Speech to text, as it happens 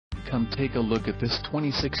come take a look at this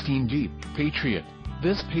 2016 Jeep Patriot.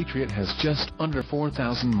 This Patriot has just under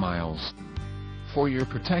 4,000 miles. For your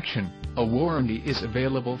protection, a warranty is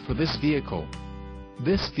available for this vehicle.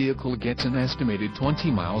 This vehicle gets an estimated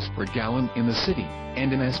 20 miles per gallon in the city,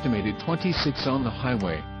 and an estimated 26 on the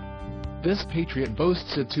highway. This Patriot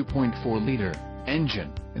boasts a 2.4-liter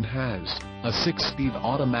engine, and has a 6-speed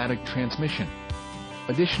automatic transmission.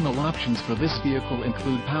 Additional options for this vehicle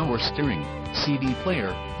include power steering, CD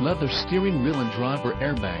player, leather steering wheel and driver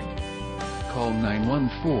airbag. Call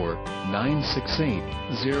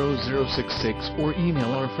 914-968-0066 or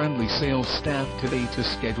email our friendly sales staff today to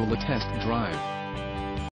schedule a test drive.